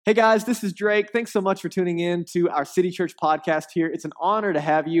Hey guys, this is Drake. Thanks so much for tuning in to our City Church podcast here. It's an honor to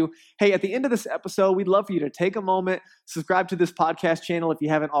have you. Hey, at the end of this episode, we'd love for you to take a moment, subscribe to this podcast channel if you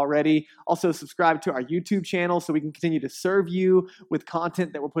haven't already. Also, subscribe to our YouTube channel so we can continue to serve you with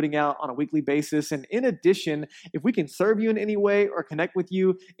content that we're putting out on a weekly basis. And in addition, if we can serve you in any way or connect with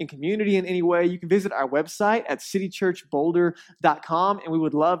you in community in any way, you can visit our website at citychurchboulder.com, and we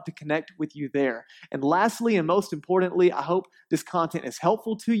would love to connect with you there. And lastly, and most importantly, I hope this content is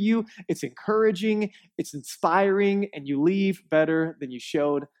helpful to you. It's encouraging, it's inspiring, and you leave better than you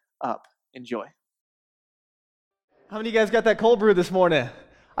showed up. Enjoy. How many of you guys got that cold brew this morning?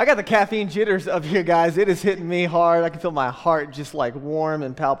 I got the caffeine jitters up here, guys. It is hitting me hard. I can feel my heart just like warm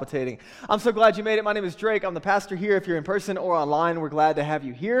and palpitating. I'm so glad you made it. My name is Drake. I'm the pastor here. If you're in person or online, we're glad to have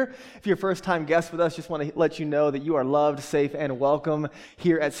you here. If you're a first-time guest with us, just want to let you know that you are loved, safe, and welcome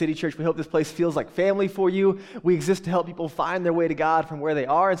here at City Church. We hope this place feels like family for you. We exist to help people find their way to God from where they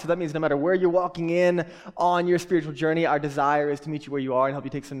are, and so that means no matter where you're walking in on your spiritual journey, our desire is to meet you where you are and help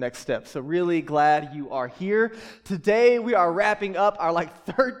you take some next steps. So really glad you are here. Today, we are wrapping up our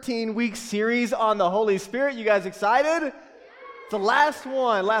 13-week series on the Holy Spirit. You guys excited? It's the last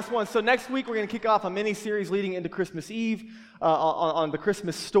one. So next week we're going to kick off a mini-series leading into Christmas Eve on the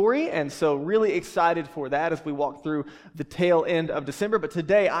Christmas story, and so really excited for that as we walk through the tail end of December. But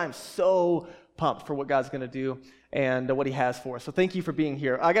today I'm so pumped for what God's going to do and what he has for us. So thank you for being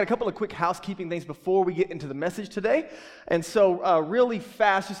here. I got a couple of quick housekeeping things before we get into the message today. And so really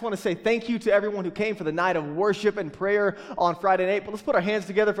fast, just want to say thank you to everyone who came for the night of worship and prayer on Friday night. But let's put our hands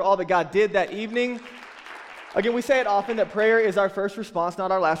together for all that God did that evening. Again, we say it often that prayer is our first response, not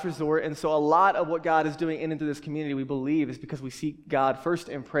our last resort. And so a lot of what God is doing in and through this community, we believe, is because we seek God first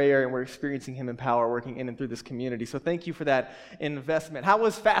in prayer and we're experiencing him in power working in and through this community. So thank you for that investment. How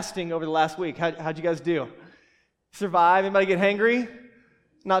was fasting over the last week? How'd you guys do? Survive? Anybody get hangry?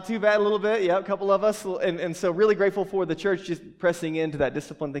 Not too bad, a little bit. Yeah, a couple of us. And so really grateful for the church just pressing into that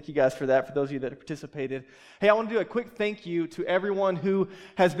discipline. Thank you guys for that, for those of you that have participated. Hey, I want to do a quick thank you to everyone who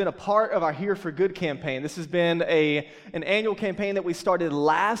has been a part of our Here for Good campaign. This has been an annual campaign that we started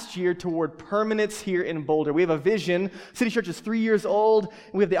last year toward permanence here in Boulder. We have a vision. City Church is 3 years old,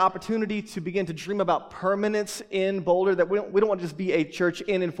 and we have the opportunity to begin to dream about permanence in Boulder, that we don't want to just be a church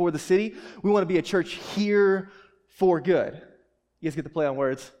in and for the city. We want to be a church here for good. You guys get the play on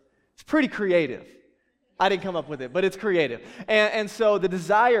words? It's pretty creative. I didn't come up with it, but it's creative. And so the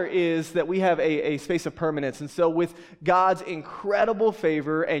desire is that we have a space of permanence. And so with God's incredible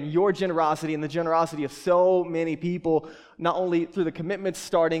favor and your generosity and the generosity of so many people, not only through the commitments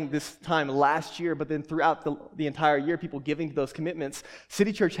starting this time last year, but then throughout the entire year, people giving to those commitments,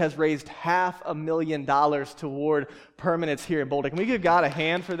 City Church has raised $500,000 toward permanence here in Boulder. Can we give God a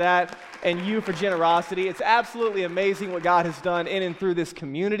hand for that and you for generosity? It's absolutely amazing what God has done in and through this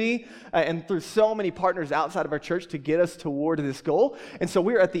community and through so many partners outside of our church to get us toward this goal. And so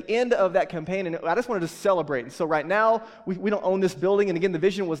we're at the end of that campaign, and I just wanted to celebrate. And so right now, we don't own this building, and again, the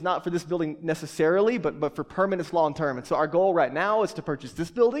vision was not for this building necessarily, but for permanence long term. And so our goal right now is to purchase this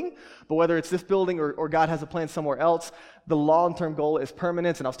building, but whether it's this building or God has a plan somewhere else, the long-term goal is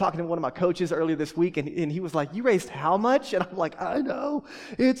permanence. And I was talking to one of my coaches earlier this week, and he was like, "You raised how much?" And I'm like, "I know,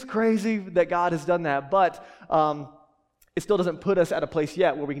 it's crazy that God has done that." But it still doesn't put us at a place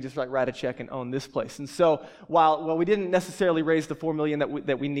yet where we can just write a check and own this place. And so while we didn't necessarily raise the $4 million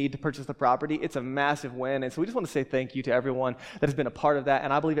that we need to purchase the property, it's a massive win. And so we just want to say thank you to everyone that has been a part of that.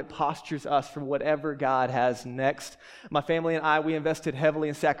 And I believe it postures us for whatever God has next. My family and I, we invested heavily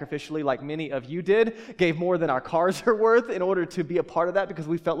and sacrificially like many of you did, gave more than our cars are worth in order to be a part of that because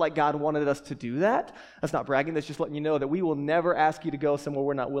we felt like God wanted us to do that. That's not bragging. That's just letting you know that we will never ask you to go somewhere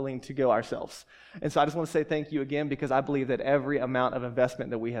we're not willing to go ourselves. And so I just want to say thank you again because I believe that every amount of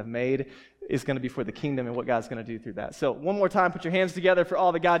investment that we have made is going to be for the kingdom and what God's going to do through that. So one more time, put your hands together for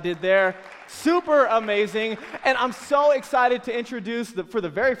all that God did there. Super amazing. And I'm so excited to introduce, for the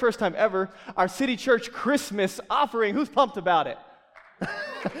very first time ever, our City Church Christmas offering. Who's pumped about it?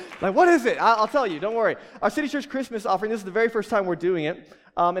 Like, what is it? I'll tell you, don't worry. Our City Church Christmas offering, this is the very first time we're doing it.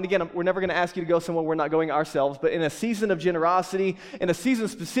 And again, we're never going to ask you to go somewhere we're not going ourselves, but in a season of generosity, in a season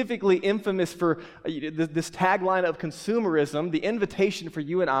specifically infamous for this tagline of consumerism, the invitation for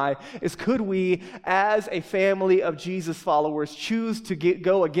you and I is, could we, as a family of Jesus followers, choose to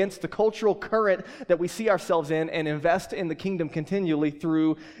go against the cultural current that we see ourselves in and invest in the kingdom continually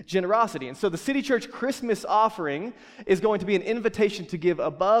through generosity? And so the City Church Christmas offering is going to be an invitation to give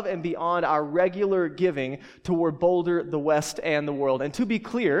above and beyond our regular giving toward Boulder, the West, and the world. And to be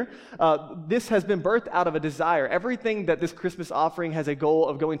clear, this has been birthed out of a desire. Everything that this Christmas offering has a goal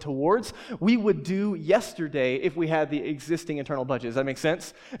of going towards, we would do yesterday if we had the existing internal budget. Does that make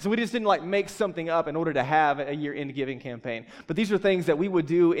sense? So we just didn't like make something up in order to have a year-end giving campaign. But these are things that we would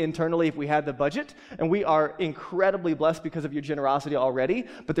do internally if we had the budget, and we are incredibly blessed because of your generosity already,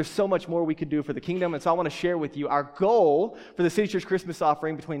 but there's so much more we could do for the kingdom. And so I want to share with you our goal for the City Church Christmas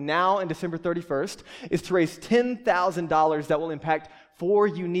offering between now and December 31st is to raise $10,000 that will impact 4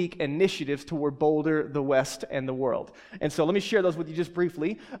 unique initiatives toward Boulder, the West, and the world. And so let me share those with you just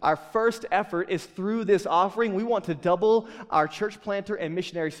briefly. Our first effort is through this offering. We want to double our church planter and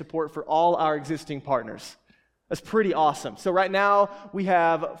missionary support for all our existing partners. That's pretty awesome. So right now, we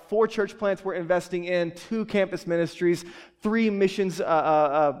have 4 church plants we're investing in, 2 campus ministries, 3 missions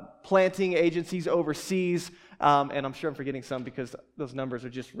planting agencies overseas, and I'm sure I'm forgetting some because those numbers are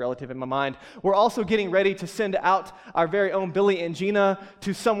just relative in my mind. We're also getting ready to send out our very own Billy and Gina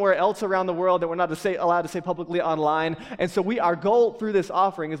to somewhere else around the world that we're not allowed to say publicly online. And so our goal through this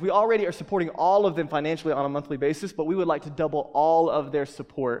offering is we already are supporting all of them financially on a monthly basis, but we would like to double all of their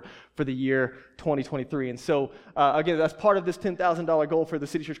support for the year 2023. And so, again, that's part of this $10,000 goal for the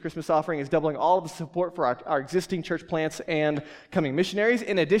City Church Christmas offering is doubling all of the support for our existing church plants and coming missionaries.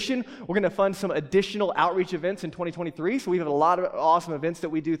 In addition, we're going to fund some additional outreach events in 2023. So we have a lot of awesome events that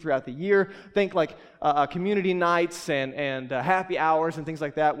we do throughout the year. Think like community nights and happy hours and things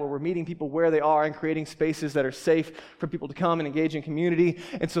like that, where we're meeting people where they are and creating spaces that are safe for people to come and engage in community.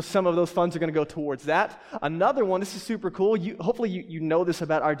 And so some of those funds are going to go towards that. Another one, this is super cool. Hopefully you know this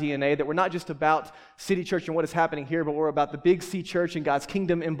about our DNA, that we're not just about City Church and what is happening here, but we're about the Big C Church and God's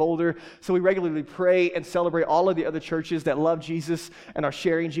kingdom in Boulder. So we regularly pray and celebrate all of the other churches that love Jesus and are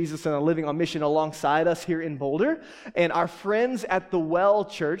sharing Jesus and are living on mission alongside us here in Boulder. And our friends at the Well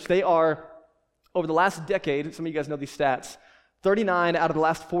Church, they are, over the last decade, some of you guys know these stats, 39 out of the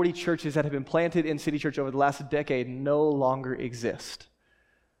last 40 churches that have been planted in City Church over the last decade no longer exist.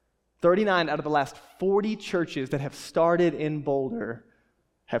 39 out of the last 40 churches that have started in Boulder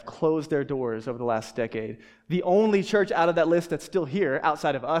have closed their doors over the last decade. The only church out of that list that's still here,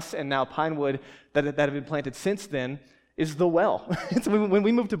 outside of us and now Pinewood, that have been planted since then, is the Well. So when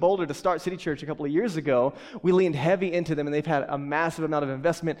we moved to Boulder to start City Church a couple of years ago, we leaned heavy into them, and they've had a massive amount of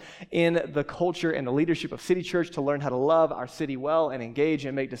investment in the culture and the leadership of City Church to learn how to love our city well and engage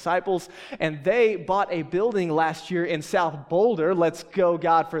and make disciples. And they bought a building last year in South Boulder. Let's go,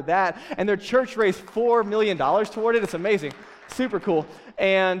 God, for that. And their church raised $4 million toward it. It's amazing. Super cool.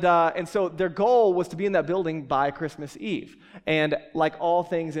 And so their goal was to be in that building by Christmas Eve. And like all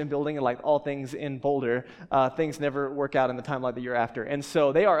things in building and like all things in Boulder, things never work out in the timeline the year after. And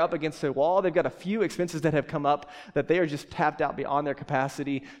so they are up against a wall. They've got a few expenses that have come up that they are just tapped out beyond their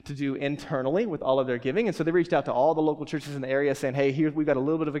capacity to do internally with all of their giving. And so they reached out to all the local churches in the area saying, hey, here we've got a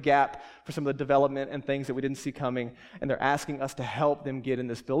little bit of a gap for some of the development and things that we didn't see coming. And they're asking us to help them get in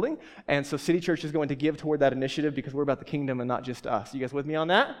this building. And so City Church is going to give toward that initiative because we're about the kingdom and not just us. You guys with me on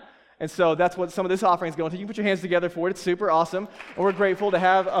that? And so that's what some of this offering is going to. You can put your hands together for it. It's super awesome. And we're grateful to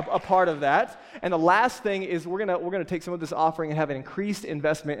have a part of that. And the last thing is we're gonna take some of this offering and have an increased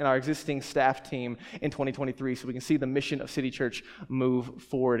investment in our existing staff team in 2023 so we can see the mission of City Church move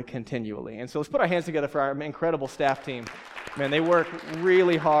forward continually. And so let's put our hands together for our incredible staff team. Man, they work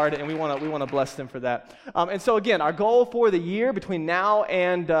really hard, and we want to bless them for that. And so again, our goal for the year between now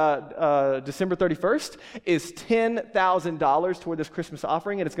and December 31st is $10,000 toward this Christmas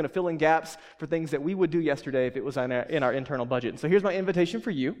offering, and it's going to fill in gaps for things that we would do yesterday if it was in our internal budget. And so here's my invitation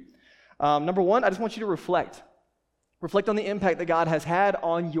for you. Number one, I just want you to reflect. Reflect on the impact that God has had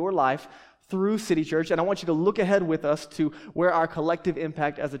on your life through City Church, and I want you to look ahead with us to where our collective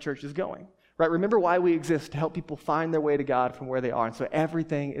impact as a church is going. Right? Remember why we exist, to help people find their way to God from where they are. And so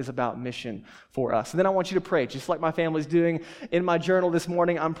everything is about mission for us. And then I want you to pray, just like my family's doing. In my journal this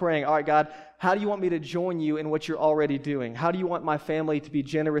morning, I'm praying, all right, God, how do you want me to join you in what you're already doing? How do you want my family to be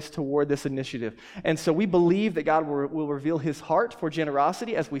generous toward this initiative? And so we believe that God will reveal his heart for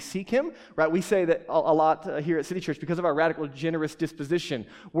generosity as we seek him. Right? We say that a lot here at City Church because of our radical, generous disposition.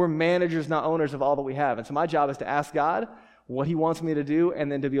 We're managers, not owners of all that we have. And so my job is to ask God what he wants me to do,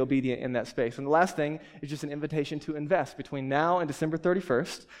 and then to be obedient in that space. And the last thing is just an invitation to invest between now and December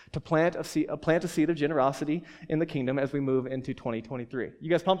 31st to plant a seed of generosity in the kingdom as we move into 2023. You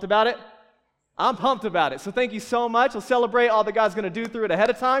guys pumped about it? I'm pumped about it. So thank you so much. We'll celebrate all that God's going to do through it ahead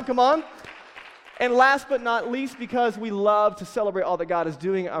of time. Come on. And last but not least, because we love to celebrate all that God is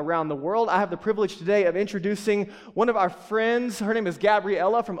doing around the world, I have the privilege today of introducing one of our friends. Her name is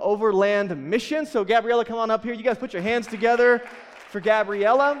Gabriella from Overland Mission. So Gabriella, come on up here. You guys put your hands together for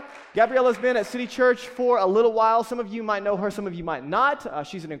Gabriella. Gabriella's been at City Church for a little while. Some of you might know her, some of you might not.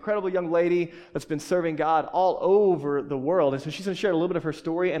 She's an incredible young lady that's been serving God all over the world. And so she's going to share a little bit of her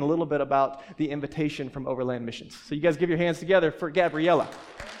story and a little bit about the invitation from Overland Missions. So you guys give your hands together for Gabriella.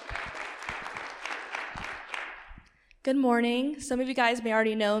 Good morning. Some of you guys may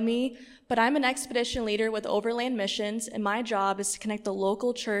already know me, but I'm an expedition leader with Overland Missions, and my job is to connect the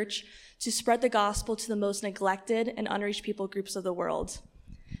local church to spread the gospel to the most neglected and unreached people groups of the world.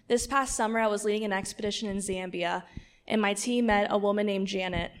 This past summer, I was leading an expedition in Zambia, and my team met a woman named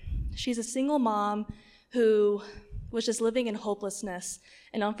Janet. She's a single mom who was just living in hopelessness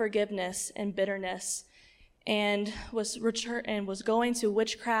and unforgiveness and bitterness, and was going to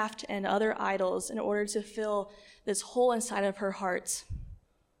witchcraft and other idols in order to fill this hole inside of her heart.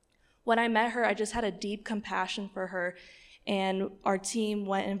 When I met her, I just had a deep compassion for her, and our team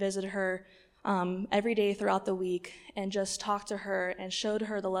went and visited her every day throughout the week and just talked to her and showed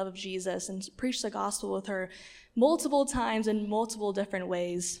her the love of Jesus and preached the gospel with her multiple times in multiple different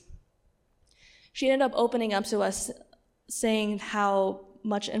ways. She ended up opening up to us, saying how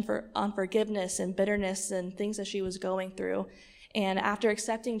much unforgiveness and bitterness and things that she was going through. And after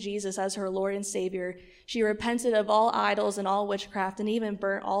accepting Jesus as her Lord and Savior, she repented of all idols and all witchcraft and even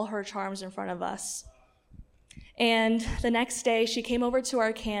burnt all her charms in front of us. And the next day, she came over to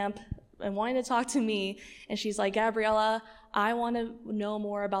our camp and wanting to talk to me, and she's like, Gabriella, I want to know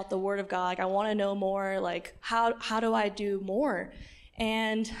more about the Word of God. Like, I want to know more, like, how do I do more?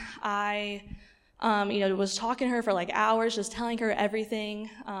 And I, was talking to her for like hours, just telling her everything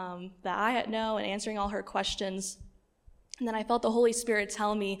that I know and answering all her questions. And then I felt the Holy Spirit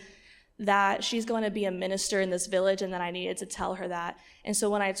tell me that she's going to be a minister in this village and that I needed to tell her that. And so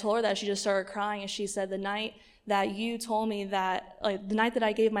when I told her that, she just started crying, and she said, the night that you told me that, like the night that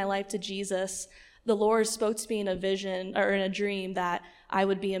I gave my life to Jesus, the Lord spoke to me in a vision or in a dream that I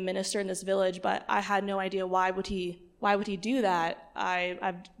would be a minister in this village, but I had no idea why would he do that?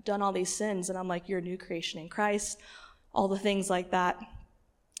 I've done all these sins. And I'm like, you're a new creation in Christ, all the things like that.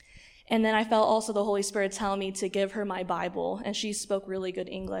 And then I felt also the Holy Spirit tell me to give her my Bible, and she spoke really good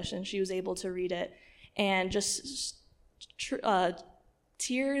English, and she was able to read it. And just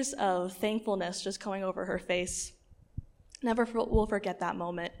tears of thankfulness just coming over her face. Never will forget that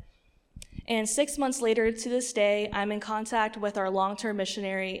moment. And 6 months later, to this day, I'm in contact with our long-term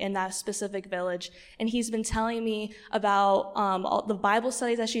missionary in that specific village, and he's been telling me about all the Bible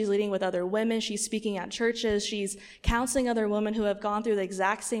studies that she's leading with other women. She's speaking at churches. She's counseling other women who have gone through the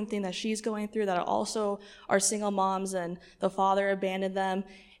exact same thing that she's going through, that also are single moms and the father abandoned them.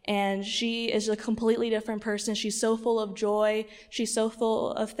 And she is a completely different person. She's so full of joy. She's so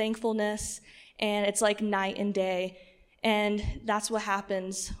full of thankfulness, and it's like night and day. And that's what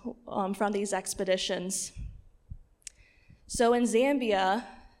happens from these expeditions. So in Zambia,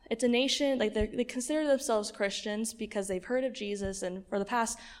 it's a nation, like they consider themselves Christians because they've heard of Jesus, and for the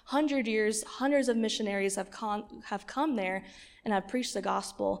past 100 years, hundreds of missionaries have come there and have preached the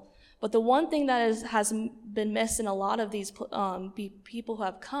gospel. But the one thing that has been missed in a lot of these people who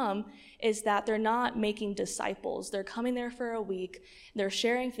have come is that they're not making disciples. They're coming there for a week, they're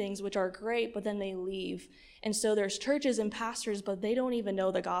sharing things which are great, but then they leave. And so there's churches and pastors, but they don't even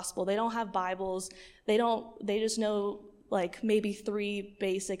know the gospel. They don't have Bibles. They just know like maybe 3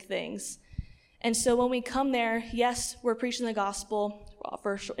 basic things. And so when we come there, yes, we're preaching the gospel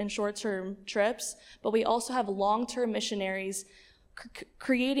in short-term trips, but we also have long-term missionaries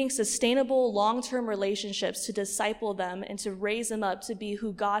creating sustainable long-term relationships to disciple them and to raise them up to be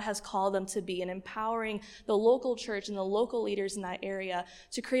who God has called them to be, and empowering the local church and the local leaders in that area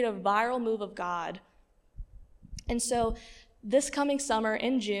to create a viral move of God. And so this coming summer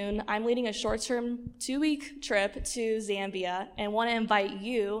in June, I'm leading a short-term 2-week trip to Zambia and want to invite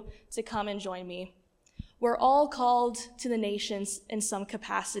you to come and join me. We're all called to the nations in some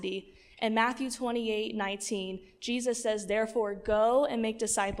capacity. In Matthew 28:19, Jesus says, "Therefore go and make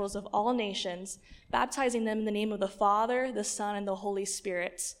disciples of all nations, baptizing them in the name of the Father, the Son, and the Holy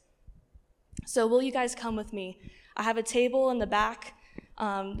Spirit." So will you guys come with me? I have a table in the back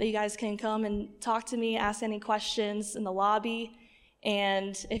that you guys can come and talk to me, ask any questions in the lobby.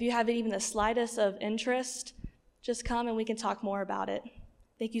 And if you have even the slightest of interest, just come and we can talk more about it.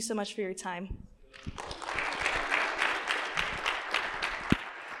 Thank you so much for your time.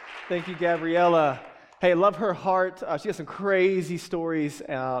 Thank you, Gabriella. Hey, love her heart. She has some crazy stories,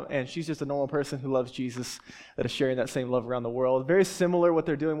 and she's just a normal person who loves Jesus that is sharing that same love around the world. Very similar what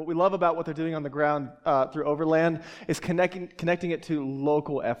they're doing. What we love about what they're doing on the ground through Overland is connecting it to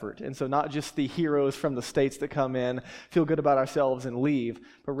local effort. And so not just the heroes from the States that come in, feel good about ourselves and leave,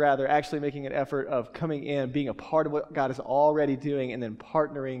 but rather actually making an effort of coming in, being a part of what God is already doing, and then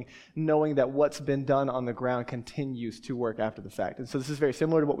partnering, knowing that what's been done on the ground continues to work after the fact. And so this is very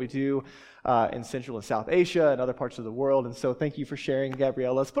similar to what we do in Central and South Asia and other parts of the world. And so thank you for sharing,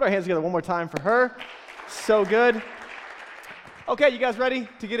 Gabriella. Let's put our hands together one more time for her. So good. Okay, you guys ready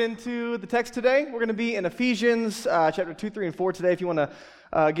to get into the text today? We're going to be in Ephesians chapter 2, 3, and 4 today. If you want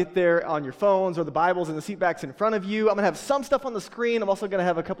to get there on your phones or the Bibles and the seat backs in front of you. I'm going to have some stuff on the screen. I'm also going to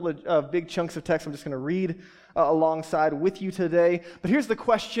have a couple of big chunks of text I'm just going to read alongside with you today. But here's the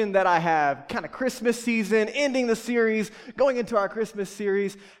question that I have. Kind of Christmas season, ending the series, going into our Christmas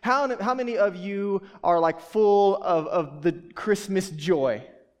series. How many of you are like full of the Christmas joy?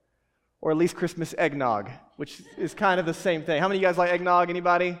 Or at least Christmas eggnog, which is kind of the same thing. How many of you guys like eggnog?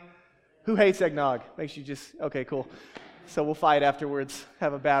 Anybody? Who hates eggnog? Makes you just, okay, cool. So we'll fight afterwards,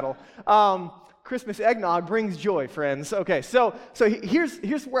 have a battle. Christmas eggnog brings joy, friends. Okay, so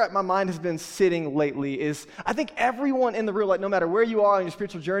here's where my mind has been sitting lately is I think everyone in the room, like no matter where you are on your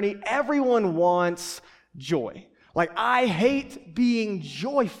spiritual journey, everyone wants joy. Like, I hate being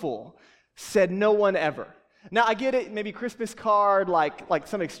joyful, said no one ever. Now, I get it, maybe Christmas card, like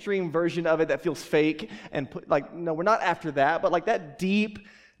some extreme version of it that feels fake, and no, we're not after that, but like that deep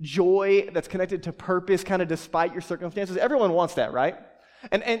joy that's connected to purpose, kind of despite your circumstances. Everyone wants that, right?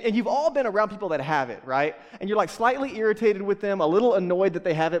 And you've all been around people that have it, right? And you're like slightly irritated with them, a little annoyed that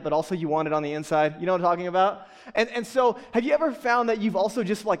they have it, but also you want it on the inside. You know what I'm talking about? And so have you ever found that you've also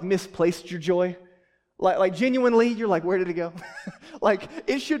just like misplaced your joy? Like genuinely, you're like, where did it go? Like,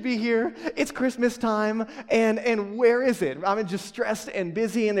 it should be here. It's Christmas time, and where is it? I'm just stressed and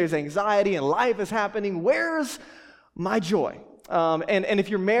busy, and there's anxiety, and life is happening. Where's my joy? And if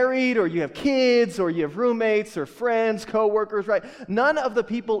you're married, or you have kids, or you have roommates, or friends, coworkers, right? None of the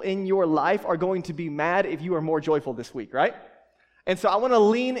people in your life are going to be mad if you are more joyful this week, right? And so I want to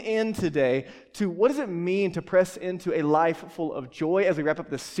lean in today to what does it mean to press into a life full of joy as we wrap up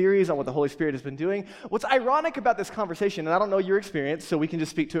this series on what the Holy Spirit has been doing. What's ironic about this conversation, and I don't know your experience, so we can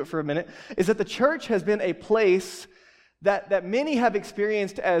just speak to it for a minute, is that the church has been a place that many have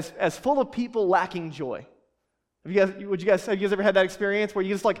experienced as full of people lacking joy. Have you guys ever had that experience where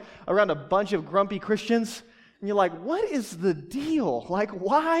you're just like around a bunch of grumpy Christians, and you're like, what is the deal? Like,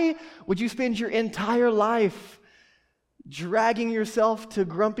 why would you spend your entire life dragging yourself to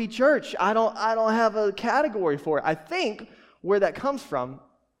grumpy church? I don't have a category for it. I think where that comes from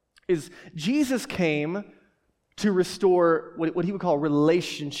is Jesus came to restore what he would call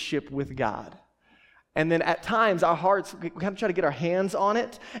relationship with God. And then at times our hearts, we kind of try to get our hands on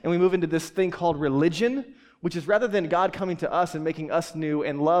it, and we move into this thing called religion, which is rather than God coming to us and making us new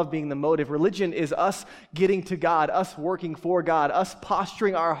and love being the motive, religion is us getting to God, us working for God, us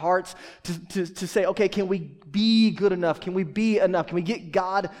posturing our hearts to say, okay, can we be good enough? Can we be enough? Can we get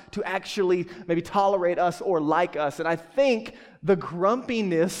God to actually maybe tolerate us or like us? And I think the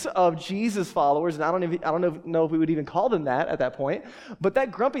grumpiness of Jesus followers, and I don't know if we would even call them that at that point, but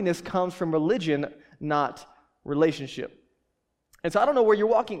that grumpiness comes from religion, not relationship. And so I don't know where you're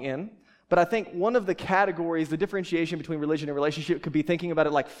walking in, but I think one of the categories, the differentiation between religion and relationship could be thinking about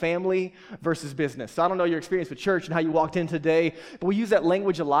it like family versus business. So I don't know your experience with church and how you walked in today, but we use that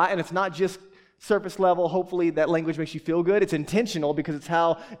language a lot, and it's not just surface level. Hopefully that language makes you feel good. It's intentional because it's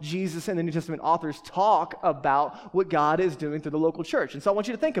how Jesus and the New Testament authors talk about what God is doing through the local church. And so I want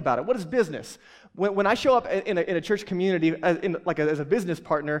you to think about it. What is business? When I show up in a church community as a business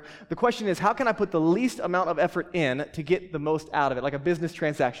partner, the question is, how can I put the least amount of effort in to get the most out of it, like a business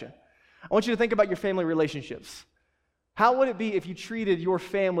transaction? I want you to think about your family relationships. How would it be if you treated your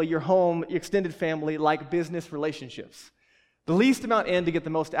family, your home, your extended family like business relationships? The least amount in to get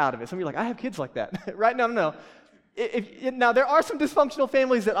the most out of it. Some of you are like, I have kids like that, right? No. Now, there are some dysfunctional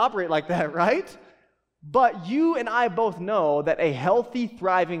families that operate like that, right? But you and I both know that a healthy,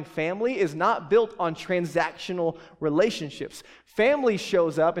 thriving family is not built on transactional relationships. Family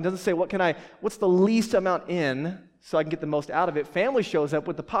shows up and doesn't say, what's the least amount in so I can get the most out of it, family shows up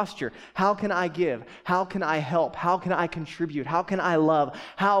with the posture. How can I give? How can I help? How can I contribute? How can I love?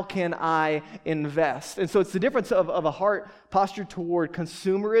 How can I invest? And so it's the difference of a heart posture toward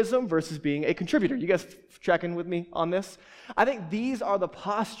consumerism versus being a contributor. You guys tracking with me on this? I think these are the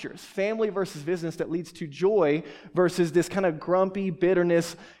postures, family versus business, that leads to joy versus this kind of grumpy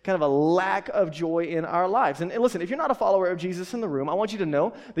bitterness, kind of a lack of joy in our lives. And listen, if you're not a follower of Jesus in the room, I want you to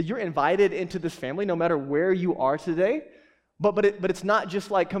know that you're invited into this family no matter where you are today. But it's not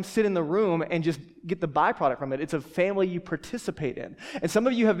just like come sit in the room and just get the byproduct from it. It's a family you participate in. And some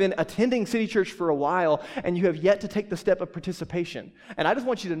of you have been attending City Church for a while, and you have yet to take the step of participation. And I just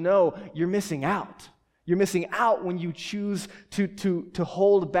want you to know you're missing out. You're missing out when you choose to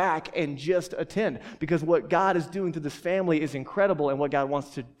hold back and just attend, because what God is doing through this family is incredible, and what God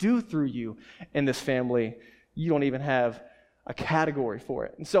wants to do through you in this family, you don't even have a category for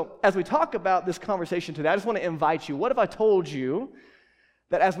it. And so as we talk about this conversation today, I just want to invite you. What if I told you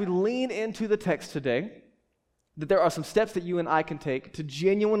that as we lean into the text today, that there are some steps that you and I can take to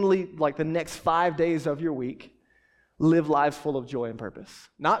genuinely, like the next 5 days of your week, live lives full of joy and purpose?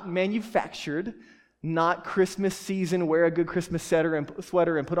 Not manufactured, not Christmas season, wear a good Christmas sweater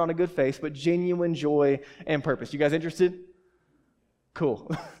and put on a good face, but genuine joy and purpose. You guys interested?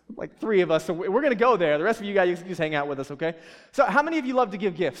 Cool. Like 3 of us, so we're going to go there. The rest of you guys, just hang out with us, okay? So how many of you love to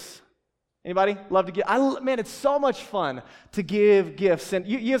give gifts? Anybody love to give? Man, it's so much fun to give gifts. And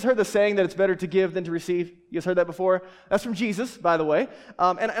you guys heard the saying that it's better to give than to receive? You guys heard that before? That's from Jesus, by the way.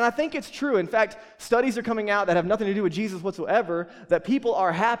 And I think it's true. In fact, studies are coming out that have nothing to do with Jesus whatsoever, that people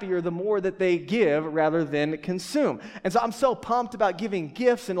are happier the more that they give rather than consume. And so I'm so pumped about giving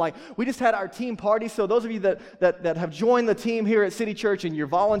gifts. And like, we just had our team party. So those of you that have joined the team here at City Church and you're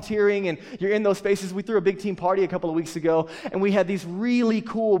volunteering and you're in those spaces, we threw a big team party a couple of weeks ago. And we had these really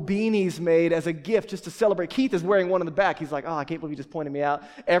cool beanies made as a gift just to celebrate. Keith is wearing one in the back. He's like, oh, I can't believe you just pointed me out.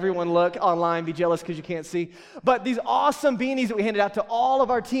 Everyone look online, be jealous because you can't see. But these awesome beanies that we handed out to all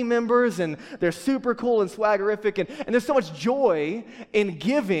of our team members, and they're super cool and swaggerific, and there's so much joy in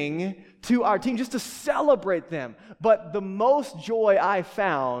giving to our team just to celebrate them. But the most joy I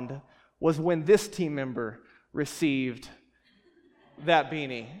found was when this team member received that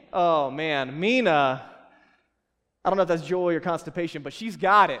beanie. Oh man, Mina, I don't know if that's joy or constipation, but she's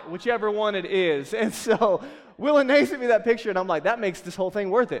got it, whichever one it is. And so Will and Nate sent me that picture, and I'm like, that makes this whole thing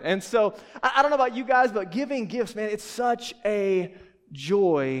worth it. And so I don't know about you guys, but giving gifts, man, it's such a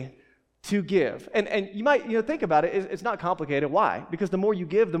joy to give. And you might think about it, it's not complicated. Why? Because the more you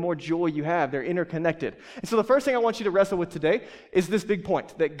give, the more joy you have. They're interconnected. And so the first thing I want you to wrestle with today is this big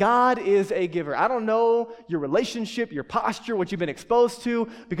point, that God is a giver. I don't know your relationship, your posture, what you've been exposed to,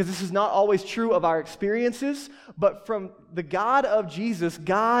 because this is not always true of our experiences, but from the God of Jesus,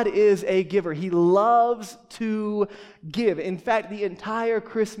 God is a giver. He loves to give. In fact, the entire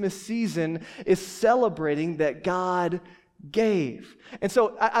Christmas season is celebrating that God gave. And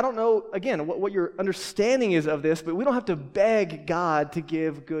so I don't know, again, what your understanding is of this, but we don't have to beg God to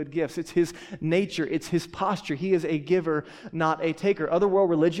give good gifts. It's His nature. It's His posture. He is a giver, not a taker. Other world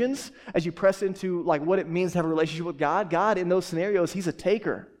religions, as you press into like what it means to have a relationship with God in those scenarios, He's a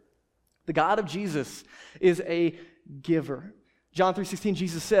taker. The God of Jesus is a giver. John 3:16,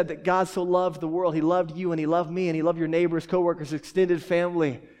 Jesus said that God so loved the world. He loved you and He loved me and He loved your neighbors, coworkers, extended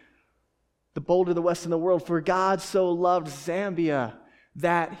family. The boulder, the west in the world, for God so loved Zambia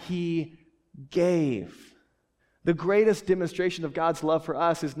that He gave. The greatest demonstration of God's love for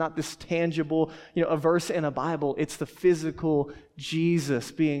us is not this tangible, a verse in a Bible. It's the physical Jesus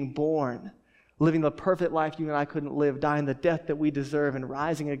being born, living the perfect life you and I couldn't live, dying the death that we deserve, and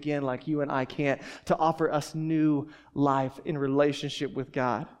rising again like you and I can't, to offer us new life in relationship with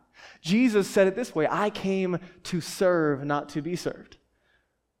God. Jesus said it this way, I came to serve, not to be served.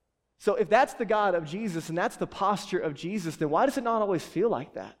 So if that's the God of Jesus and that's the posture of Jesus, then why does it not always feel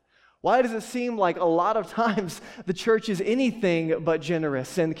like that? Why does it seem like a lot of times the church is anything but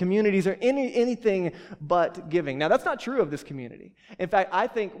generous and communities are anything but giving? Now, that's not true of this community. In fact, I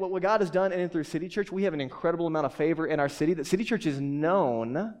think what God has done in and through City Church, we have an incredible amount of favor in our city, that City Church is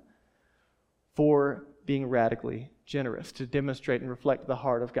known for being radically generous, to demonstrate and reflect the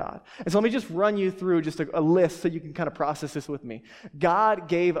heart of God. And so let me just run you through just a list so you can kind of process this with me. God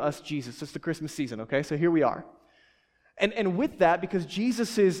gave us Jesus. It's the Christmas season, okay? So here we are. And with that, because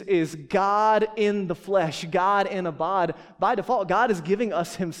Jesus is God in the flesh, God in a bod, by default, God is giving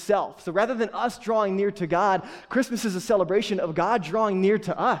us Himself. So rather than us drawing near to God, Christmas is a celebration of God drawing near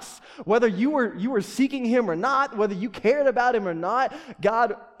to us. Whether you were seeking Him or not, whether you cared about Him or not,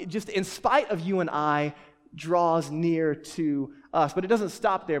 God, just in spite of you and I, draws near to us. But it doesn't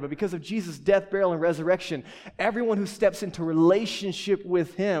stop there. But because of Jesus' death, burial, and resurrection, everyone who steps into relationship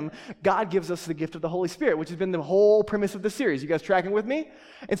with him, God gives us the gift of the Holy Spirit, which has been the whole premise of the series. You guys tracking with me?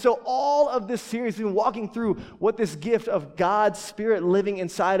 And so all of this series, we've been walking through what this gift of God's Spirit living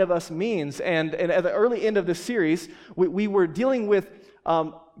inside of us means. And at the early end of this series, we were dealing with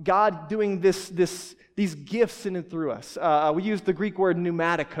God doing these gifts in and through us. We used the Greek word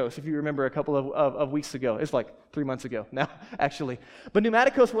pneumatikos, if you remember a couple of weeks ago. It's like 3 months ago now, actually. But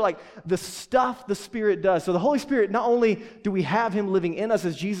pneumatikos were like the stuff the Spirit does. So the Holy Spirit, not only do we have him living in us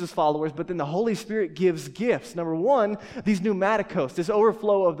as Jesus followers, but then the Holy Spirit gives gifts. Number one, these pneumatikos, this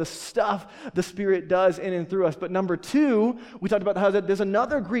overflow of the stuff the Spirit does in and through us. But number two, we talked about how there's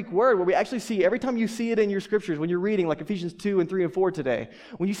another Greek word where we actually see, every time you see it in your scriptures, when you're reading like Ephesians 2 and 3 and 4 today,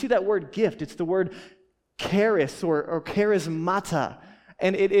 when you see that word gift, it's the word charis or charismata.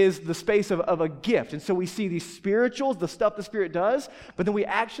 And it is the space of a gift. And so we see these spirituals, the stuff the Spirit does, but then we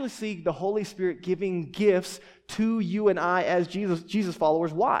actually see the Holy Spirit giving gifts to you and I as Jesus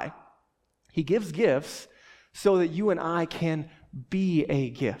followers. Why? He gives gifts so that you and I can be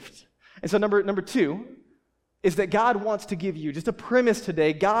a gift. And so number two is that God wants to give you, just a premise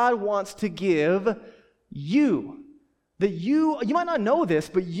today, God wants to give you, that you might not know this,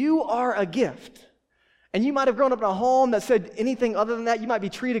 but you are a gift. And you might have grown up in a home that said anything other than that. You might be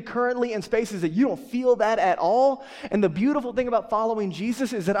treated currently in spaces that you don't feel that at all. And the beautiful thing about following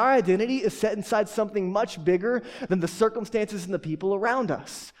Jesus is that our identity is set inside something much bigger than the circumstances and the people around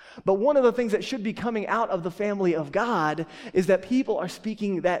us. But one of the things that should be coming out of the family of God is that people are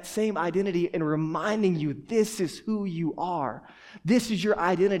speaking that same identity and reminding you, this is who you are. This is your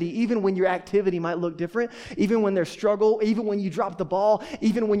identity, even when your activity might look different, even when there's struggle, even when you drop the ball,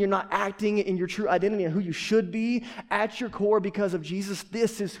 even when you're not acting in your true identity and who you should be at your core because of Jesus.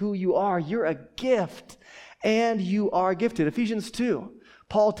 This is who you are. You're a gift, and you are gifted. Ephesians 2.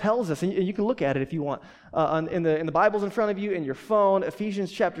 Paul tells us, and you can look at it if you want, in the Bibles in front of you, in your phone, Ephesians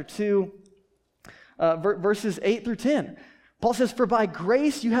chapter 2, verses 8 through 10. Paul says, "For by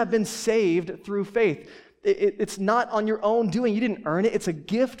grace you have been saved through faith." It's not on your own doing. You didn't earn it. It's a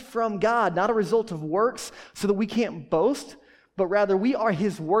gift from God, not a result of works, so that we can't boast, but rather we are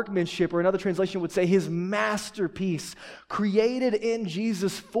his workmanship, or another translation would say his masterpiece, created in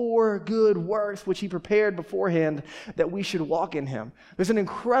Jesus for good works, which he prepared beforehand that we should walk in him. There's an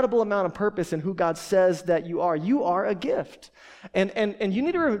incredible amount of purpose in who God says that you are. You are a gift. And you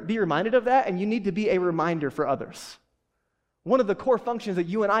need to be reminded of that, and you need to be a reminder for others. One of the core functions that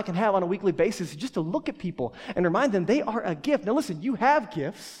you and I can have on a weekly basis is just to look at people and remind them they are a gift. Now listen, you have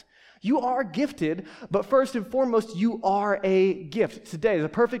gifts. You are gifted, but first and foremost, you are a gift. Today is a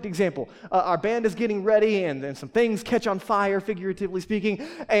perfect example. Our band is getting ready, and some things catch on fire, figuratively speaking,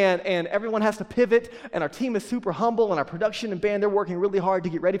 and everyone has to pivot, and our team is super humble, and our production and band, they're working really hard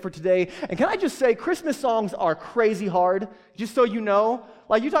to get ready for today. And can I just say, Christmas songs are crazy hard, just so you know.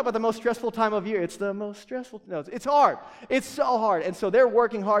 Like, you talk about the most stressful time of year. It's the most stressful. No, it's hard. It's so hard. And so they're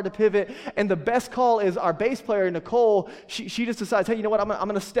working hard to pivot. And the best call is our bass player, Nicole. She just decides, hey, you know what? I'm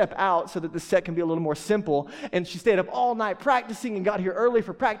going to step out so that the set can be a little more simple. And she stayed up all night practicing and got here early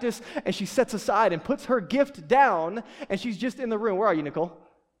for practice. And she sets aside and puts her gift down. And she's just in the room. Where are you, Nicole?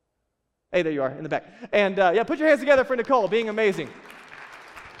 Hey, there you are in the back. And yeah, put your hands together for Nicole being amazing.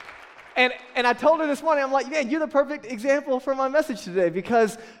 And I told her this morning, I'm like, man, you're the perfect example for my message today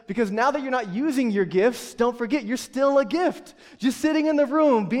because now that you're not using your gifts, don't forget, you're still a gift. Just sitting in the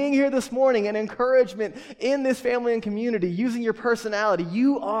room, being here this morning, and encouragement in this family and community, using your personality,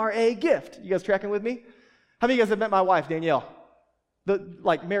 you are a gift. You guys tracking with me? How many of you guys have met my wife, Danielle?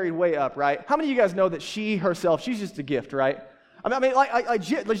 Like married way up, right? How many of you guys know that she herself, she's just a gift, right? I mean, like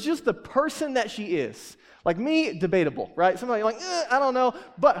just the person that she is. Like me, debatable, right? Somebody like, I don't know.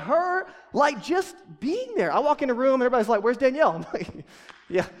 But her, like just being there. I walk in a room and everybody's like, where's Danielle? I'm like,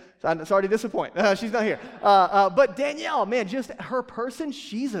 yeah, sorry to disappoint. She's not here. But Danielle, man, just her person,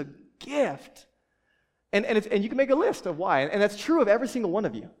 she's a gift. And you can make a list of why. And that's true of every single one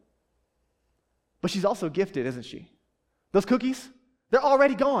of you. But she's also gifted, isn't she? Those cookies, they're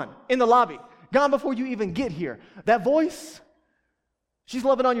already gone in the lobby. Gone before you even get here. That voice, she's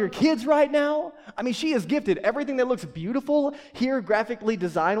loving on your kids right now. I mean, she is gifted. Everything that looks beautiful here, graphically,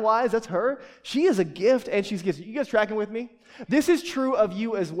 design-wise, that's her. She is a gift, and she's gifted. You guys tracking with me? This is true of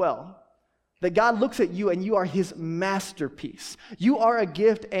you as well. That God looks at you, and you are his masterpiece. You are a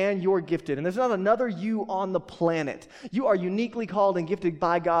gift, and you're gifted. And there's not another you on the planet. You are uniquely called and gifted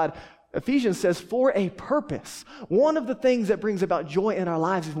by God Ephesians says, for a purpose. One of the things that brings about joy in our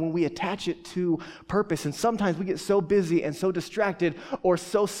lives is when we attach it to purpose. And sometimes we get so busy and so distracted or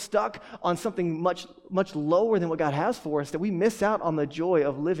so stuck on something much, much lower than what God has for us that we miss out on the joy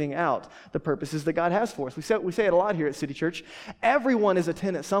of living out the purposes that God has for us. We say it a lot here at City Church. Everyone is a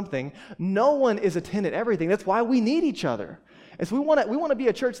 10 at something. No one is a 10 at everything. That's why we need each other. And so we want to be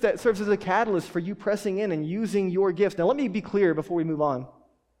a church that serves as a catalyst for you pressing in and using your gifts. Now let me be clear before we move on.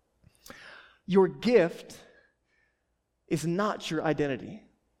 Your gift is not your identity.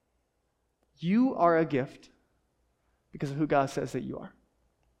 You are a gift because of who God says that you are.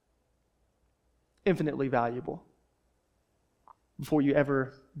 Infinitely valuable before you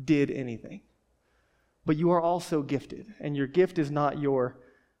ever did anything. But you are also gifted, and your gift is not your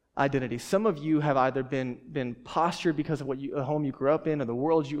identity. Some of you have either been postured because of the home you grew up in or the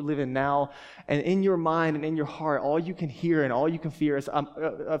world you live in now, and in your mind and in your heart, all you can hear and all you can feel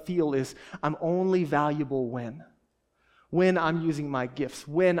is, I'm only valuable when I'm using my gifts,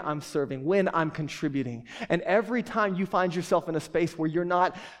 when I'm serving, when I'm contributing. And every time you find yourself in a space where you're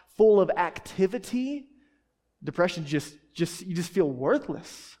not full of activity, depression you just feel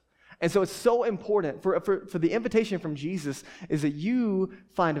worthless. And so it's so important for the invitation from Jesus is that you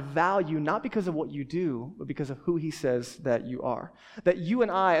find value not because of what you do, but because of who he says that you are. That you and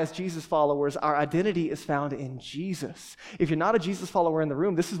I, as Jesus followers, our identity is found in Jesus. If you're not a Jesus follower in the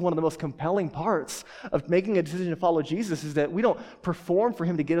room, this is one of the most compelling parts of making a decision to follow Jesus is that we don't perform for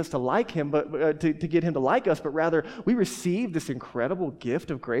him to get us to like him, but to get him to like us, but rather we receive this incredible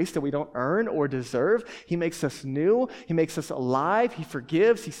gift of grace that we don't earn or deserve. He makes us new. He makes us alive. He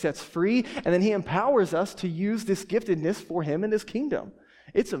forgives. He sets free, and then he empowers us to use this giftedness for him and his kingdom.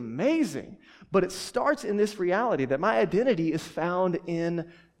 It's amazing, but it starts in this reality that my identity is found in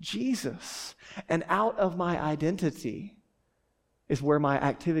Jesus, and out of my identity is where my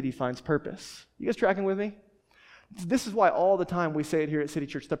activity finds purpose. You guys tracking with me? This is why all the time we say it here at City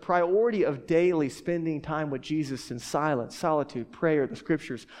Church, the priority of daily spending time with Jesus in silence, solitude, prayer, the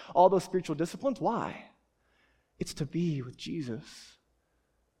scriptures, all those spiritual disciplines. Why? It's to be with Jesus.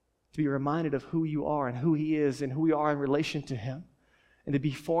 To be reminded of who you are and who he is and who we are in relation to him, and to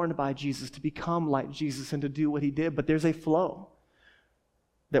be formed by Jesus, to become like Jesus and to do what he did. But there's a flow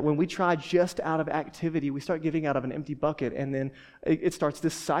that when we try just out of activity, we start giving out of an empty bucket, and then it starts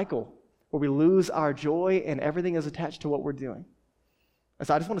this cycle where we lose our joy and everything is attached to what we're doing. And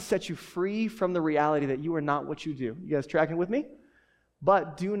so I just want to set you free from the reality that you are not what you do. You guys tracking with me?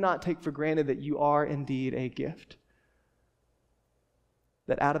 But do not take for granted that you are indeed a gift.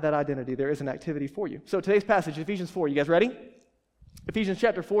 That out of that identity, there is an activity for you. So today's passage, Ephesians 4, you guys ready? Ephesians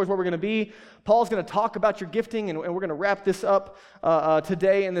chapter 4 is where we're going to be. Paul's going to talk about your gifting, and we're going to wrap this up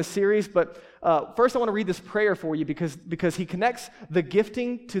today in this series. But first I want to read this prayer for you because he connects the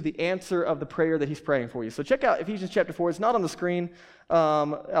gifting to the answer of the prayer that he's praying for you. So check out Ephesians chapter 4. It's not on the screen.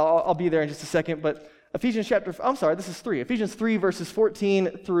 I'll be there in just a second. But Ephesians 3. Ephesians 3, verses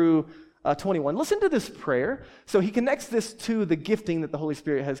 14 through 21. Listen to this prayer. So he connects this to the gifting that the Holy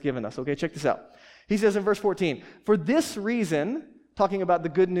Spirit has given us. Okay, check this out. He says in verse 14, for this reason, talking about the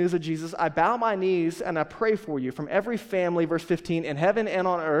good news of Jesus, I bow my knees and I pray for you from every family, verse 15, in heaven and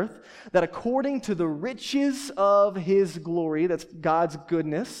on earth, that according to the riches of his glory, that's God's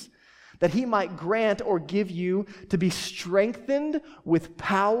goodness, that he might grant or give you to be strengthened with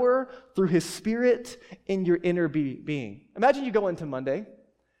power through his Spirit in your inner being. Imagine you go into Monday,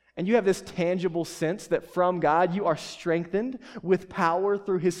 and you have this tangible sense that from God you are strengthened with power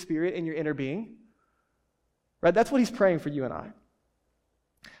through his Spirit in your inner being. Right? That's what he's praying for you and I.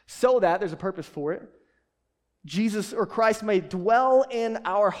 So that, there's a purpose for it, Jesus or Christ may dwell in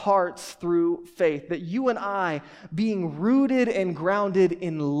our hearts through faith, that you and I, being rooted and grounded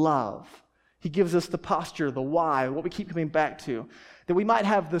in love, he gives us the posture, the why, what we keep coming back to, that we might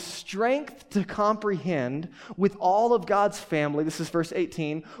have the strength to comprehend with all of God's family, this is verse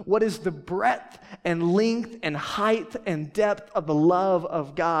 18, what is the breadth and length and height and depth of the love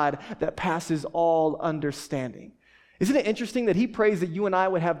of God that passes all understanding. Isn't it interesting that he prays that you and I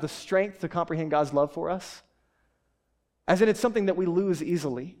would have the strength to comprehend God's love for us? As in, it's something that we lose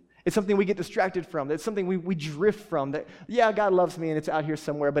easily. It's something we get distracted from. It's something we drift from. That, yeah, God loves me and it's out here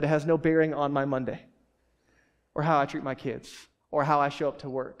somewhere, but it has no bearing on my Monday, or how I treat my kids, or how I show up to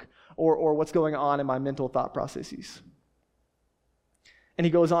work, or what's going on in my mental thought processes. And he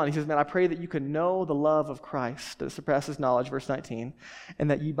goes on, he says, man, I pray that you can know the love of Christ that surpasses knowledge, verse 19,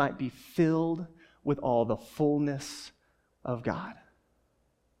 and that you might be filled with all the fullness of God.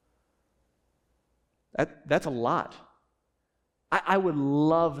 That's a lot. I would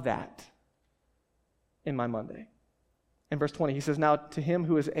love that in my Monday. In verse 20, he says, "Now to him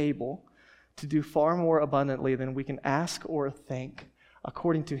who is able to do far more abundantly than we can ask or think,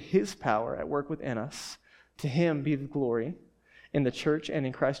 according to his power at work within us, to him be the glory in the church and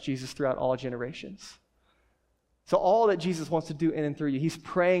in Christ Jesus throughout all generations." So all that Jesus wants to do in and through you, he's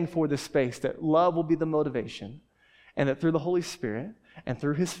praying for this space, that love will be the motivation, and that through the Holy Spirit and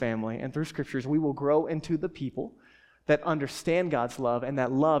through his family and through scriptures, we will grow into the people that understand God's love, and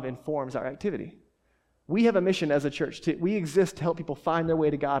that love informs our activity. We have a mission as a church. We exist to help people find their way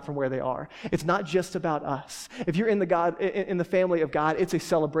to God from where they are. It's not just about us. If you're in the family of God, it's a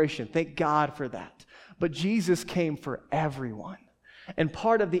celebration. Thank God for that. But Jesus came for everyone. And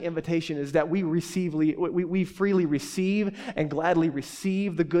part of the invitation is that we freely receive and gladly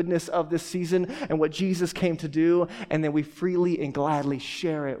receive the goodness of this season and what Jesus came to do, and then we freely and gladly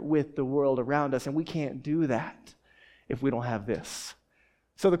share it with the world around us. And we can't do that if we don't have this.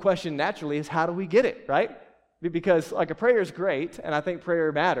 So the question naturally is, how do we get it, right? Because like a prayer is great, and I think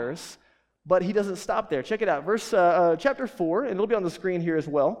prayer matters, but he doesn't stop there. Check it out. Chapter 4, and it'll be on the screen here as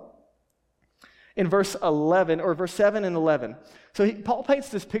well. In verse 11, or verse 7 and 11. So Paul paints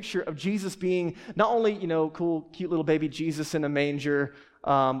this picture of Jesus being not only, cool, cute little baby Jesus in a manger,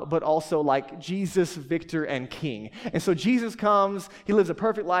 but also like Jesus, victor and king. And so Jesus comes, he lives a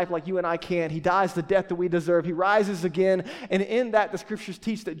perfect life like you and I can't. He dies the death that we deserve. He rises again. And in that, the scriptures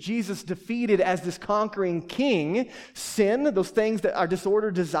teach that Jesus defeated as this conquering king sin, those things that are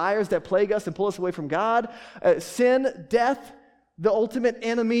disordered desires that plague us and pull us away from God, sin, death, the ultimate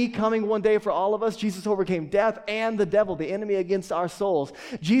enemy coming one day for all of us. Jesus overcame death and the devil, the enemy against our souls.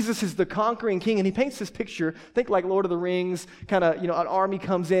 Jesus is the conquering king, and he paints this picture, think like Lord of the Rings, kind of, an army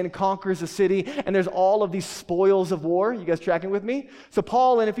comes in, conquers a city, and there's all of these spoils of war. You guys tracking with me? So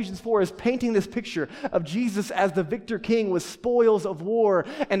Paul in Ephesians 4 is painting this picture of Jesus as the victor king with spoils of war,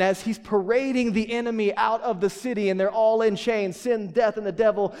 and as he's parading the enemy out of the city, and they're all in chains, sin, death, and the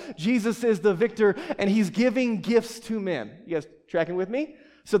devil, Jesus is the victor, and he's giving gifts to men. You guys tracking with me?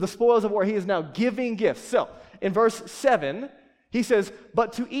 So the spoils of war, he is now giving gifts. So in verse 7, he says,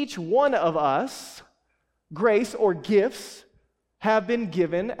 "But to each one of us, grace or gifts have been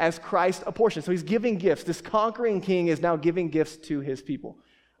given as Christ apportioned." So he's giving gifts. This conquering king is now giving gifts to his people.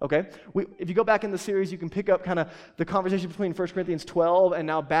 Okay? If you go back in the series, you can pick up kind of the conversation between 1 Corinthians 12 and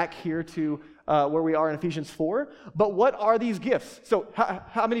now back here to where we are in Ephesians 4. But what are these gifts? So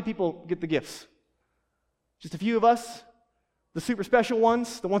how many people get the gifts? Just a few of us? The super special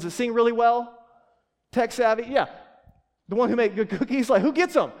ones, the ones that sing really well, tech savvy, yeah. The one who make good cookies, like who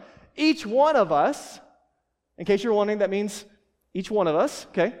gets them? Each one of us, in case you're wondering, that means each one of us,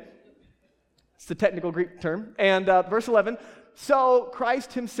 okay? It's the technical Greek term. And verse 11, "So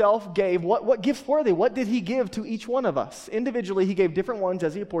Christ himself gave," what gifts were they? What did he give to each one of us? Individually, he gave different ones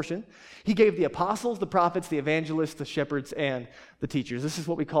as he apportioned. He gave the apostles, the prophets, the evangelists, the shepherds, and the teachers. This is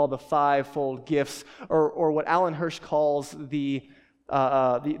what we call the fivefold gifts, or what Alan Hirsch calls the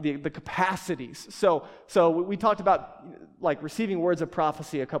capacities. So we talked about like receiving words of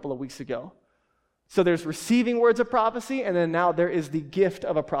prophecy a couple of weeks ago. So there's receiving words of prophecy, and then now there is the gift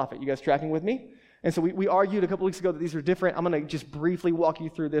of a prophet. You guys tracking with me? And so we argued a couple weeks ago that these are different. I'm going to just briefly walk you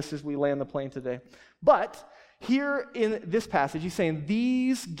through this as we land the plane today. But here in this passage, he's saying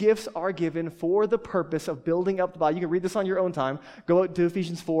these gifts are given for the purpose of building up the body. You can read this on your own time. Go to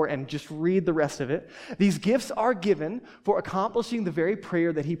Ephesians 4 and just read the rest of it. These gifts are given for accomplishing the very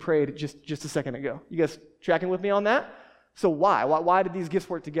prayer that he prayed just a second ago. You guys tracking with me on that? So why did these gifts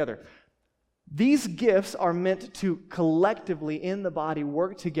work together? These gifts are meant to collectively in the body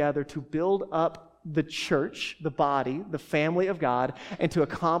work together to build up the church, the body, the family of God, and to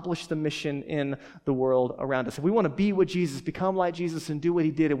accomplish the mission in the world around us. If we want to be with Jesus, become like Jesus, and do what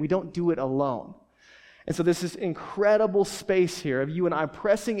he did, and we don't do it alone. And so there's this incredible space here of you and I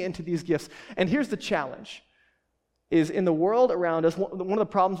pressing into these gifts. And here's the challenge, is in the world around us, one of the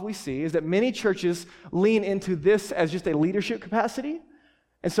problems we see is that many churches lean into this as just a leadership capacity.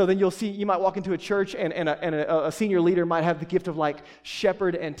 And so then you might walk into a church and a senior leader might have the gift of like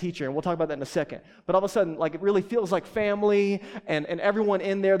shepherd and teacher, and we'll talk about that in a second. But all of a sudden, like it really feels like family, and everyone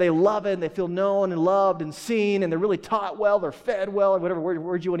in there, they love it, and they feel known and loved and seen, and they're really taught well, they're fed well, or whatever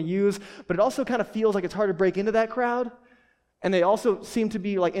word you want to use. But it also kind of feels like it's hard to break into that crowd. And they also seem to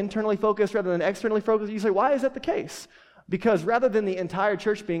be like internally focused rather than externally focused. You say, why is that the case? Because rather than the entire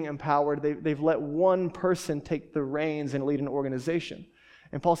church being empowered, they've let one person take the reins and lead an organization.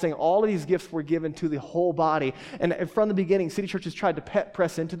 And Paul's saying all of these gifts were given to the whole body. And from the beginning, City Church has tried to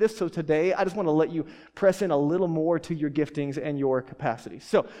press into this. So today, I just want to let you press in a little more to your giftings and your capacities.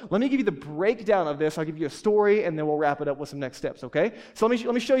 So let me give you the breakdown of this. I'll give you a story, and then we'll wrap it up with some next steps, okay? So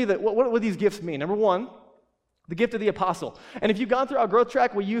let me show you what these gifts mean. Number one, The gift of the apostle. And if you've gone through our growth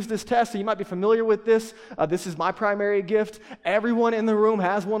track, we use this test, so you might be familiar with this. This is my primary gift. Everyone in the room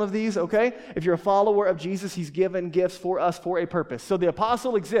has one of these, okay? If you're a follower of Jesus, he's given gifts for us for a purpose. So the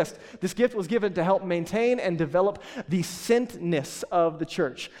apostle exists. This gift was given to help maintain and develop the sentness of the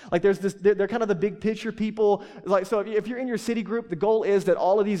church. Like there's this, they're kind of the big picture people. Like, so if you're in your city group, the goal is that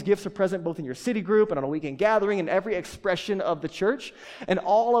all of these gifts are present both in your city group and on a weekend gathering and every expression of the church. And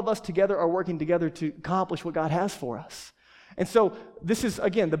all of us together are working together to accomplish what God has for us. And so this is,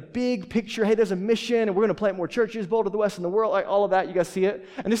 again, the big picture. Hey, there's a mission, and we're going to plant more churches, bold to the west in the world, like all of that. You guys see it?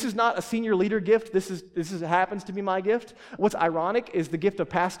 And this is not a senior leader gift. This happens to be my gift. What's ironic is the gift of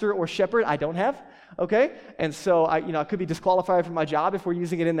pastor or shepherd I don't have, okay? And so I could be disqualified from my job if we're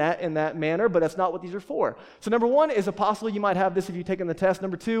using it in that manner, but that's not what these are for. So number one is apostle. You might have this if you've taken the test.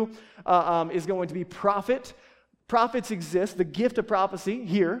 Number two is going to be prophet. Prophets exist. The gift of prophecy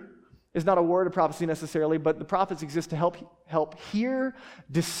here is not a word of prophecy necessarily, but the prophets exist to help hear,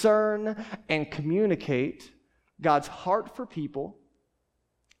 discern, and communicate God's heart for people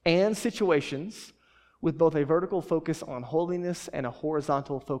and situations with both a vertical focus on holiness and a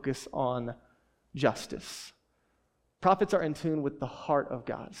horizontal focus on justice. Prophets are in tune with the heart of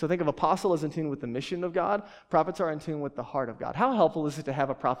God. So think of apostle as in tune with the mission of God. Prophets are in tune with the heart of God. How helpful is it to have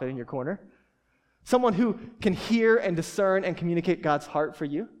a prophet in your corner? Someone who can hear and discern and communicate God's heart for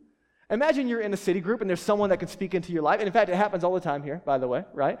you. Imagine you're in a city group and there's someone that can speak into your life. And in fact, it happens all the time here, by the way,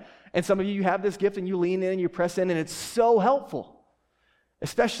 right? And some of you have this gift and you lean in and you press in and it's so helpful,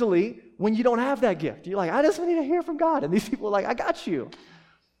 especially when you don't have that gift. You're like, I just need to hear from God. And these people are like, I got you.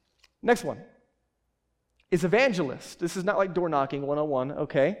 Next one is evangelist. This is not like door knocking 101,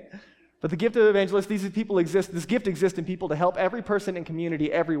 okay? But the gift of evangelist, these people exist, this gift exists in people to help every person in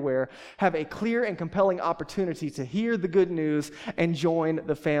community everywhere have a clear and compelling opportunity to hear the good news and join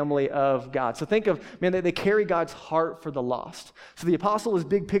the family of God. So think of, man, they carry God's heart for the lost. So the apostle is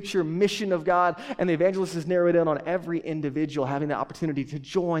big picture mission of God, and the evangelist is narrowed in on every individual having the opportunity to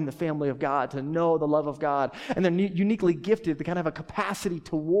join the family of God, to know the love of God. And they're uniquely gifted to kind of have a capacity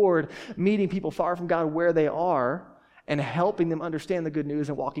toward meeting people far from God where they are, and helping them understand the good news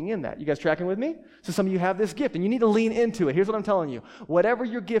and walking in that. You guys tracking with me? So some of you have this gift, and you need to lean into it. Here's what I'm telling you. Whatever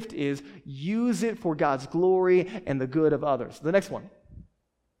your gift is, use it for God's glory and the good of others. The next one,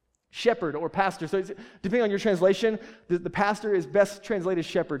 shepherd or pastor. So depending on your translation, the pastor is best translated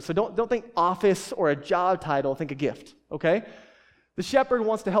shepherd. So don't think office or a job title, think a gift, okay? The shepherd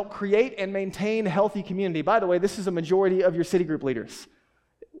wants to help create and maintain a healthy community. By the way, this is a majority of your city group leaders.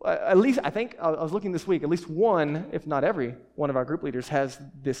 At least, I think, I was looking this week, at least one, if not every, one of our group leaders has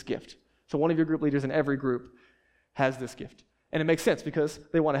this gift. So one of your group leaders in every group has this gift. And it makes sense because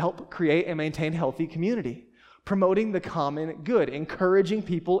they want to help create and maintain healthy community, promoting the common good, encouraging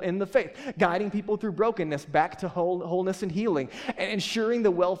people in the faith, guiding people through brokenness back to wholeness and healing, and ensuring the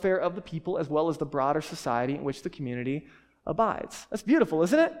welfare of the people as well as the broader society in which the community abides. That's beautiful,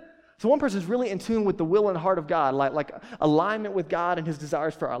 isn't it? So one person is really in tune with the will and heart of God, like alignment with God and his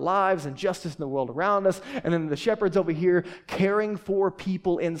desires for our lives and justice in the world around us. And then the shepherd's over here caring for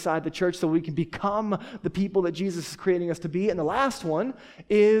people inside the church so we can become the people that Jesus is creating us to be. And the last one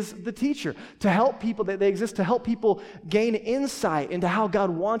is the teacher, to help people, that they exist to help people gain insight into how God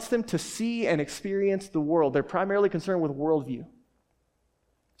wants them to see and experience the world. They're primarily concerned with worldview.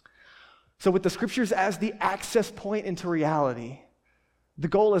 So with the scriptures as the access point into reality, the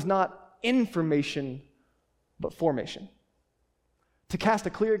goal is not information, but formation. To cast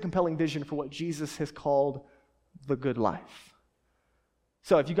a clear and compelling vision for what Jesus has called the good life.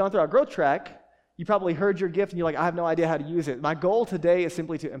 So if you've gone through our growth track, you probably heard your gift and you're like, I have no idea how to use it. My goal today is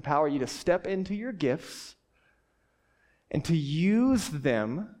simply to empower you to step into your gifts and to use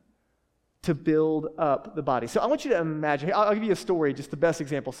them to build up the body. So I want you to imagine, I'll give you a story, just the best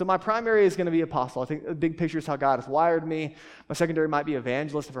example. So my primary is going to be apostle. I think the big picture is how God has wired me. My secondary might be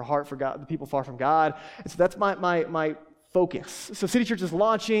evangelist for heart for God, the people far from God. And so that's my focus. So City Church is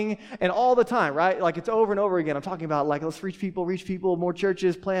launching, and all the time, right? Like it's over and over again. I'm talking about like, let's reach people, more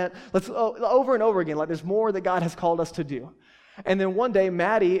churches, plant. Let's over and over again. Like there's more that God has called us to do. And then one day,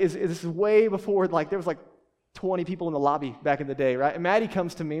 Maddie this is way before, like there was like 20 people in the lobby back in the day, right? And Maddie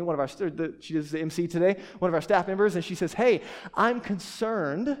comes to me, she is the MC today, one of our staff members, and she says, hey, I'm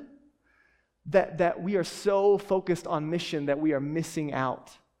concerned that we are so focused on mission that we are missing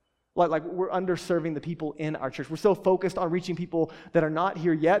out. Like we're underserving the people in our church. We're so focused on reaching people that are not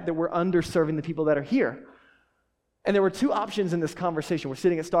here yet that we're underserving the people that are here. And there were two options in this conversation. We're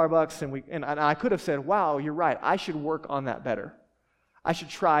sitting at Starbucks, and I could have said, wow, you're right. I should work on that better. I should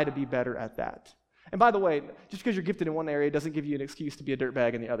try to be better at that. And by the way, just because you're gifted in one area doesn't give you an excuse to be a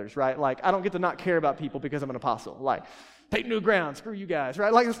dirtbag in the others, right? Like, I don't get to not care about people because I'm an apostle. Like, take new ground, screw you guys,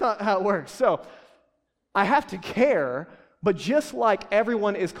 right? Like, that's not how it works. So I have to care, but just like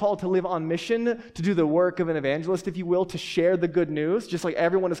everyone is called to live on mission, to do the work of an evangelist, if you will, to share the good news, just like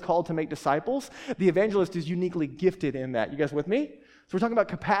everyone is called to make disciples, the evangelist is uniquely gifted in that. You guys with me? So we're talking about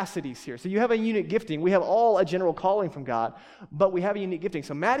capacities here. So you have a unique gifting. We have all a general calling from God, but we have a unique gifting.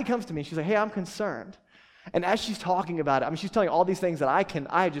 So Maddie comes to me, she's like, hey, I'm concerned. And as she's talking about it, I mean, she's telling all these things that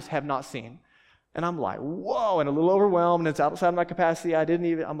I just have not seen. And I'm like, whoa, and a little overwhelmed, and it's outside of my capacity.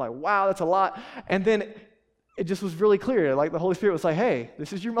 I'm like, wow, that's a lot. And then it just was really clear. Like the Holy Spirit was like, hey,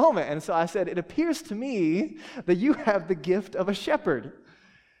 this is your moment. And so I said, it appears to me that you have the gift of a shepherd.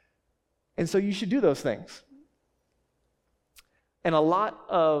 And so you should do those things. And a lot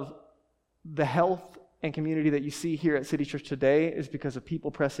of the health and community that you see here at City Church today is because of people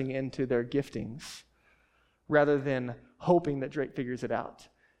pressing into their giftings rather than hoping that Drake figures it out.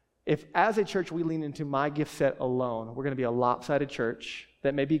 If as a church we lean into my gift set alone, we're going to be a lopsided church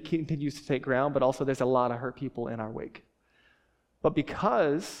that maybe continues to take ground, but also there's a lot of hurt people in our wake. But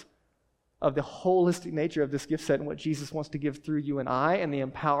because of the holistic nature of this gift set and what Jesus wants to give through you and I and the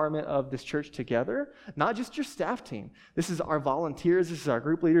empowerment of this church together, not just your staff team. This is our volunteers, this is our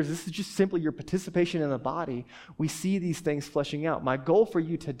group leaders, this is just simply your participation in the body. We see these things fleshing out. My goal for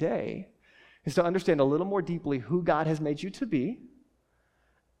you today is to understand a little more deeply who God has made you to be,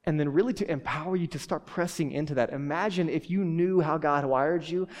 and then really to empower you to start pressing into that. Imagine if you knew how God wired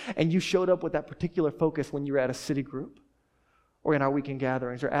you and you showed up with that particular focus when you were at a city group or in our weekend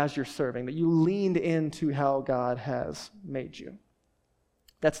gatherings or as you're serving, that you leaned into how God has made you.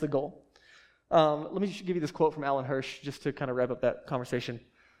 That's the goal. Let me just give you this quote from Alan Hirsch just to kind of wrap up that conversation.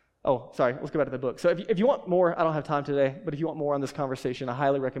 Oh, sorry, let's go back to the book. So if you want more, I don't have time today, but if you want more on this conversation, I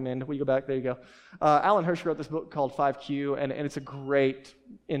highly recommend, will you go back? There you go. Alan Hirsch wrote this book called 5Q, and it's a great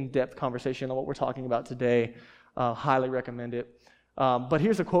in-depth conversation on what we're talking about today. Highly recommend it. But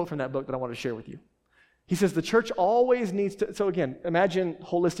here's a quote from that book that I want to share with you. He says, the church always needs to, so again, imagine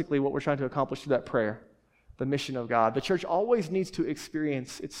holistically what we're trying to accomplish through that prayer, the mission of God. The church always needs to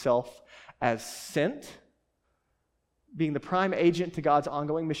experience itself as sent, being the prime agent to God's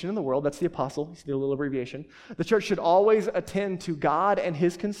ongoing mission in the world. That's the apostle. You see the little abbreviation. The church should always attend to God and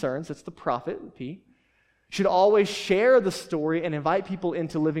his concerns. That's the prophet, the P. Should always share the story and invite people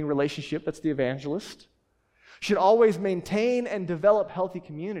into living relationship. That's the evangelist. Should always maintain and develop healthy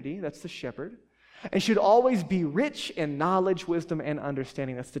community. That's the shepherd. And should always be rich in knowledge, wisdom, and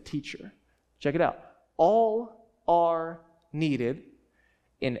understanding. That's the teacher. Check it out. All are needed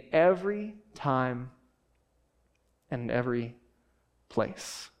in every time and in every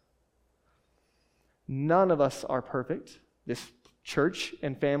place. None of us are perfect. This church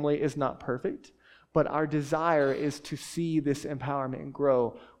and family is not perfect, but our desire is to see this empowerment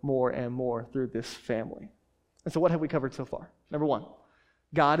grow more and more through this family. And so what have we covered so far? Number one,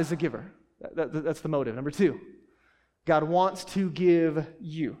 God is a giver. That's the motive. Number two, God wants to give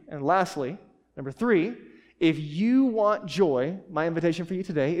you. And lastly, number three, if you want joy, my invitation for you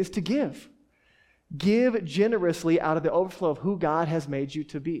today is to give. Give generously out of the overflow of who God has made you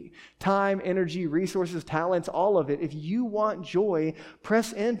to be. Time, energy, resources, talents, all of it. If you want joy,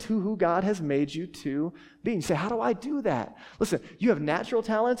 press into who God has made you to be. You say, how do I do that? Listen, you have natural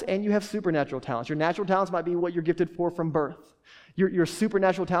talents and you have supernatural talents. Your natural talents might be what you're gifted for from birth. Your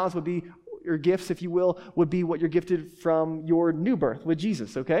supernatural talents would be your gifts, if you will, would be what you're gifted from your new birth with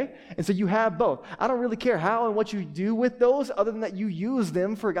Jesus, okay? And so you have both. I don't really care how and what you do with those other than that you use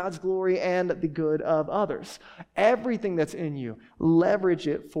them for God's glory and the good of others. Everything that's in you, leverage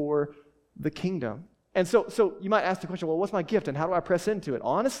it for the kingdom. And so you might ask the question, well, what's my gift and how do I press into it?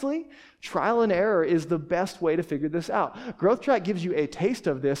 Honestly, trial and error is the best way to figure this out. Growth Track gives you a taste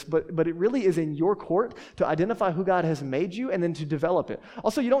of this, but it really is in your court to identify who God has made you and then to develop it.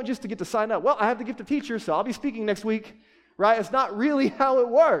 Also, you don't just get to sign up, well, I have the gift of teacher, so I'll be speaking next week, right? It's not really how it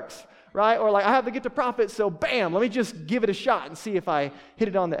works, right? Or like, I have the gift of prophet, so bam, let me just give it a shot and see if I hit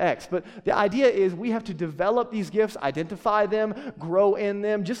it on the X. But the idea is we have to develop these gifts, identify them, grow in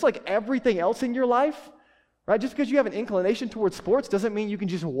them, just like everything else in your life, right? Just because you have an inclination towards sports doesn't mean you can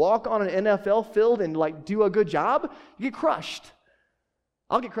just walk on an NFL field and like do a good job. You get crushed.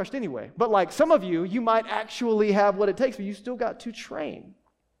 I'll get crushed anyway. But like some of you might actually have what it takes, but you still got to train.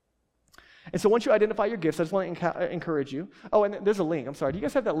 And so once you identify your gifts, I just want to encourage you. Oh, and there's a link. I'm sorry. Do you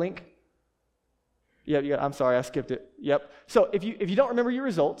guys have that link? Yeah, I'm sorry, I skipped it. Yep. So if you don't remember your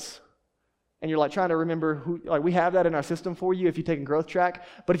results, and you're like trying to remember who, like we have that in our system for you if you've taken Growth Track,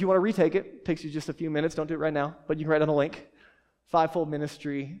 but if you want to retake it, it takes you just a few minutes, don't do it right now, but you can write on the link,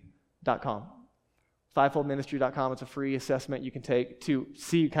 fivefoldministry.com. fivefoldministry.com. It's a free assessment you can take to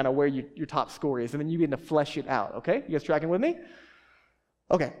see kind of where your top score is, and then you begin to flesh it out, okay? You guys tracking with me?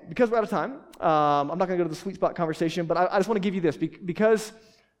 Okay, because we're out of time, I'm not going to go to the sweet spot conversation, but I just want to give you this, because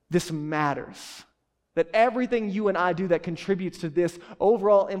this matters. That everything you and I do that contributes to this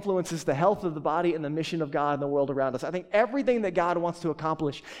overall influences the health of the body and the mission of God in the world around us. I think everything that God wants to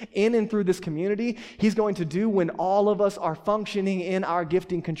accomplish in and through this community, He's going to do when all of us are functioning in our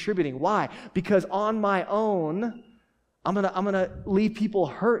gifting, contributing. Why? Because on my own, I'm gonna leave people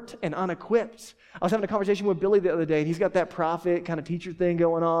hurt and unequipped. I was having a conversation with Billy the other day, and he's got that prophet kind of teacher thing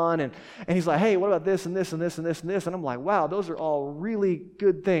going on, and he's like, hey, what about this and this and this and this and this? And I'm like, wow, those are all really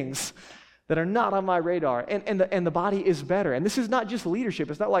good things that are not on my radar, and the body is better. And this is not just leadership.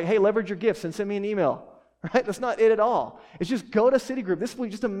 It's not like, hey, leverage your gifts and send me an email, right? That's not it at all. It's just go to City Group this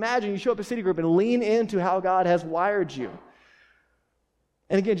week. Just imagine you show up at City Group and lean into how God has wired you.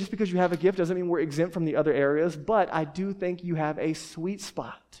 And again, just because you have a gift doesn't mean we're exempt from the other areas, but I do think you have a sweet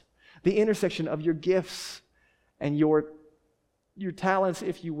spot, the intersection of your gifts and your talents,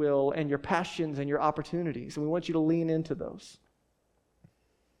 if you will, and your passions and your opportunities. And we want you to lean into those.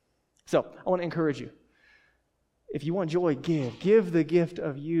 So I want to encourage you. If you want joy, give the gift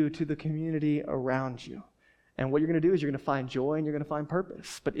of you to the community around you. And what you're going to do is you're going to find joy and you're going to find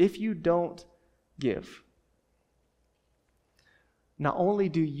purpose. But if you don't give, not only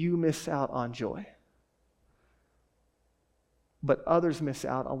do you miss out on joy, but others miss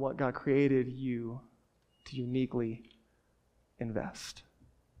out on what God created you to uniquely invest.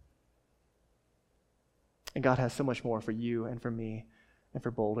 And God has so much more for you and for me and for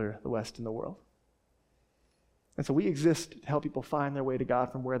Boulder, the West, and the world. And so we exist to help people find their way to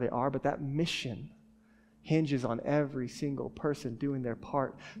God from where they are, but that mission hinges on every single person doing their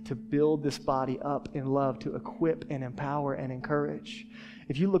part to build this body up in love, to equip and empower and encourage.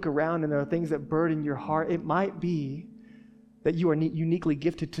 If you look around and there are things that burden your heart, it might be that you are uniquely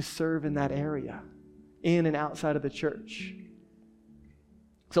gifted to serve in that area, in and outside of the church.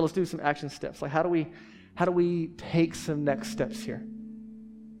 So let's do some action steps. Like how do we take some next steps here?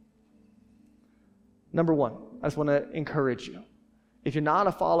 Number one, I just want to encourage you. If you're not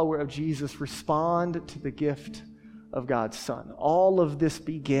a follower of Jesus, respond to the gift of God's Son. All of this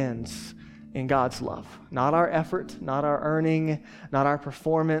begins in God's love. Not our effort, not our earning, not our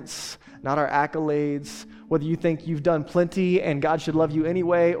performance, not our accolades. Whether you think you've done plenty and God should love you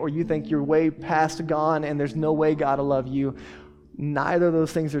anyway, or you think you're way past gone and there's no way God will love you, neither of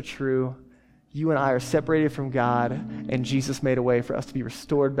those things are true. You and I are separated from God, and Jesus made a way for us to be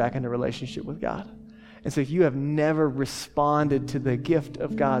restored back into relationship with God. And so if you have never responded to the gift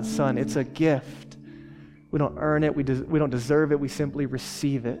of God's Son, it's a gift. We don't earn it. We don't deserve it. We simply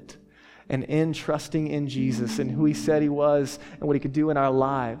receive it. And in trusting in Jesus and who He said He was and what He could do in our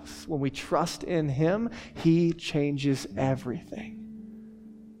lives, when we trust in Him, He changes everything.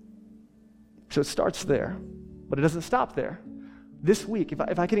 So it starts there, but it doesn't stop there. This week,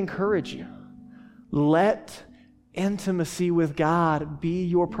 if I could encourage you, let intimacy with God be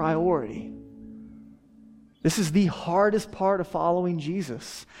your priority. This is the hardest part of following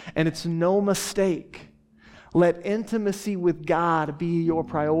Jesus, and it's no mistake. Let intimacy with God be your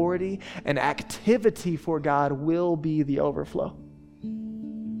priority, and activity for God will be the overflow.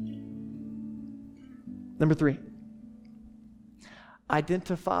 Number 3,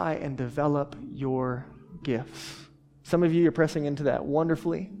 identify and develop your gifts. Some of you are pressing into that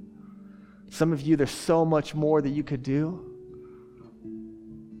wonderfully. Some of you, there's so much more that you could do.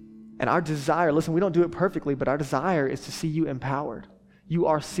 And our desire, listen, we don't do it perfectly, but our desire is to see you empowered. You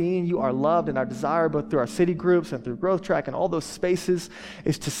are seen, you are loved, and our desire, both through our city groups and through Growth Track and all those spaces,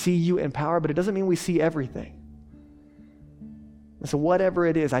 is to see you empowered, but it doesn't mean we see everything. And so whatever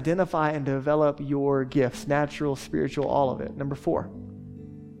it is, identify and develop your gifts, natural, spiritual, all of it. Number 4,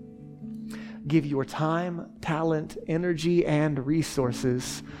 give your time, talent, energy, and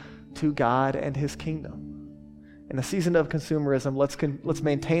resources to God and His kingdom. In a season of consumerism, let's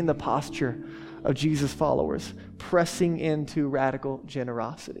maintain the posture of Jesus followers, pressing into radical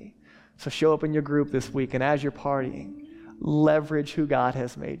generosity. So show up in your group this week, and as you're partying, leverage who God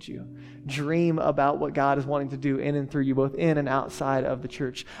has made you. Dream about what God is wanting to do in and through you, both in and outside of the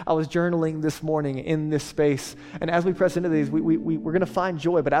church. I was journaling this morning in this space, and as we press into these, we're going to find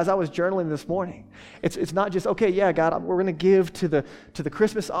joy. But as I was journaling this morning, it's not just, okay, yeah, God, we're going to give to the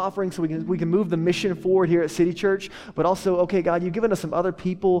Christmas offering so we can move the mission forward here at City Church, but also, okay, God, you've given us some other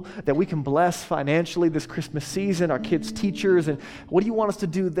people that we can bless financially this Christmas season, our kids' teachers, and what do you want us to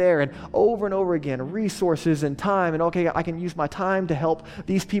do there? And over again, resources and time, and okay, I can use my time to help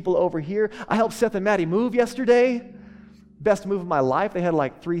these people over here. I helped Seth and Maddie move yesterday. Best move of my life. They had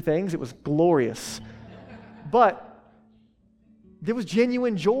like 3 things. It was glorious. But there was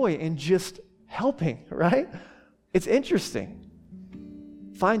genuine joy in just helping, right? It's interesting.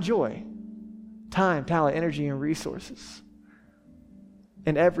 Find joy, time, talent, energy, and resources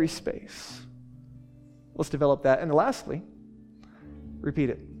in every space. Let's develop that. And lastly, repeat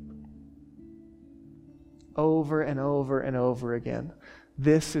it over and over and over again.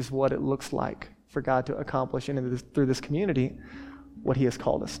 This is what it looks like for God to accomplish through this community what he has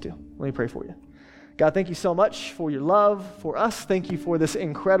called us to. Let me pray for you. God, thank you so much for your love for us. Thank you for this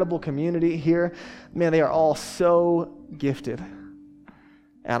incredible community here. Man, they are all so gifted.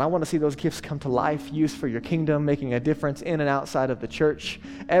 And I want to see those gifts come to life, used for your kingdom, making a difference in and outside of the church.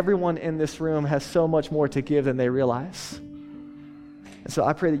 Everyone in this room has so much more to give than they realize. And so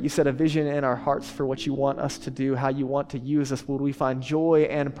I pray that you set a vision in our hearts for what you want us to do, how you want to use us. Would we find joy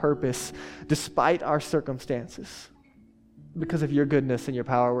and purpose despite our circumstances because of your goodness and your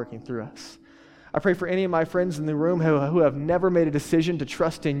power working through us. I pray for any of my friends in the room who have never made a decision to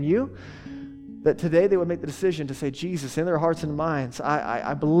trust in you, that today they would make the decision to say, Jesus, in their hearts and minds,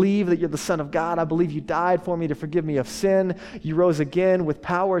 I believe that you're the Son of God. I believe you died for me to forgive me of sin. You rose again with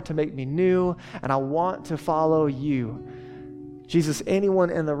power to make me new, and I want to follow you. Jesus, anyone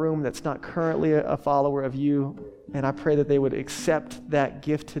in the room that's not currently a follower of you, and I pray that they would accept that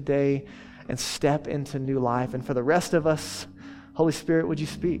gift today and step into new life. And for the rest of us, Holy Spirit, would you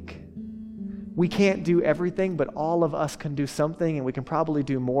speak? We can't do everything, but all of us can do something, and we can probably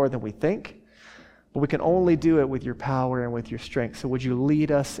do more than we think. But we can only do it with your power and with your strength. So would you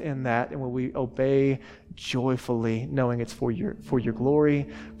lead us in that, and will we obey joyfully, knowing it's for your glory,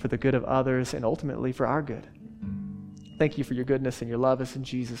 for the good of others, and ultimately for our good. Thank you for your goodness and your love. It's in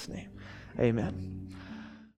Jesus' name. Amen.